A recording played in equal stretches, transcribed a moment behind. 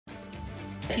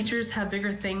Teachers have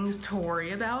bigger things to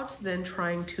worry about than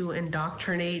trying to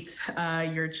indoctrinate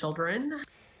your children.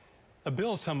 A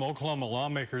bill some Oklahoma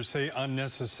lawmakers say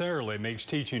unnecessarily makes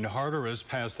teaching harder has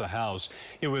passed the House.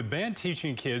 It would ban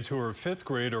teaching kids who are 5th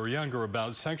grade or younger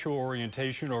about sexual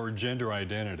orientation or gender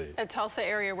identity. A Tulsa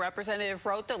area representative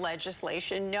wrote the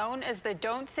legislation known as the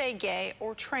Don't Say Gay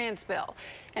or Trans bill.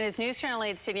 And as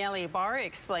NewsChannel 8's Daniela Ibarra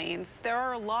explains, there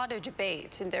are a lot of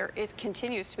debate, and there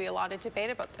continues to be a lot of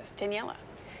debate about this. Daniela.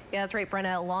 Yeah, that's right,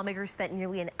 Brenna. Lawmakers spent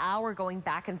nearly an hour going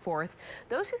back and forth.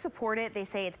 Those who support it, they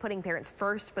say it's putting parents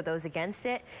first, but those against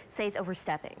it say it's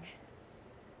overstepping.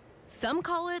 Some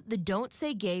call it the Don't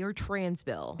Say Gay or Trans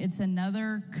bill. It's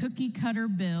another cookie-cutter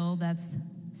bill that's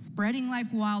spreading like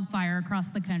wildfire across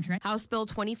the country. House Bill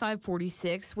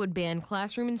 2546 would ban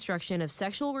classroom instruction of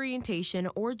sexual orientation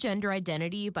or gender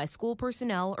identity by school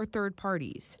personnel or third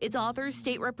parties. Its author,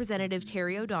 State Representative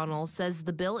Terry O'Donnell, says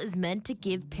the bill is meant to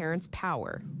give parents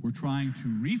power. We're trying to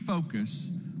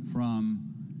refocus from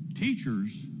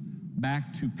teachers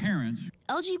back to parents.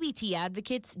 LGBT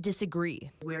advocates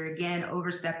disagree. We're again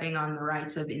overstepping on the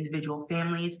rights of individual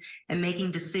families and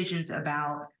making decisions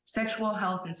about sexual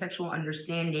health and sexual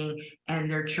understanding and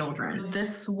their children.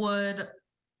 This would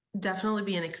definitely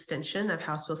be an extension of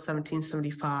House Bill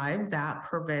 1775 that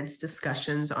prevents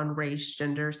discussions on race,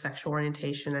 gender, sexual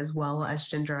orientation, as well as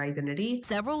gender identity.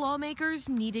 Several lawmakers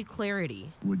needed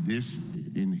clarity. Would this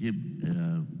inhibit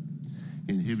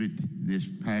this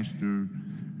pastor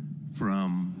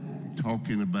from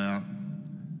talking about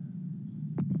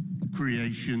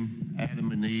creation,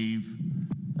 Adam and Eve,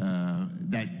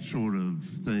 that sort of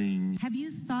thing? Have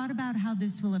you thought about how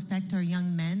this will affect our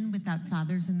young men without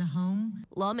fathers in the home?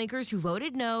 Lawmakers who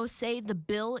voted no say the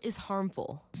bill is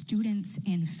harmful. Students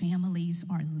and families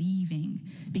are leaving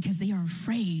because they are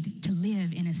afraid to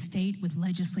live in a state with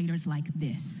legislators like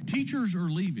this. Teachers are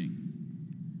leaving,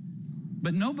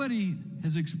 but nobody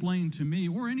has explained to me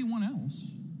or anyone else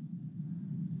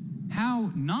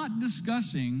how not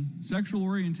discussing sexual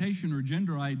orientation or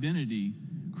gender identity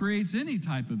creates any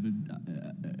type of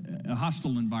a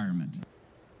hostile environment.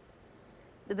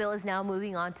 The bill is now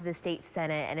moving on to the state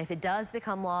Senate, and if it does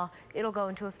become law, it'll go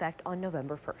into effect on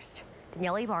November 1st.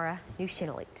 Daniela Ibarra, News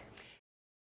Channel 8.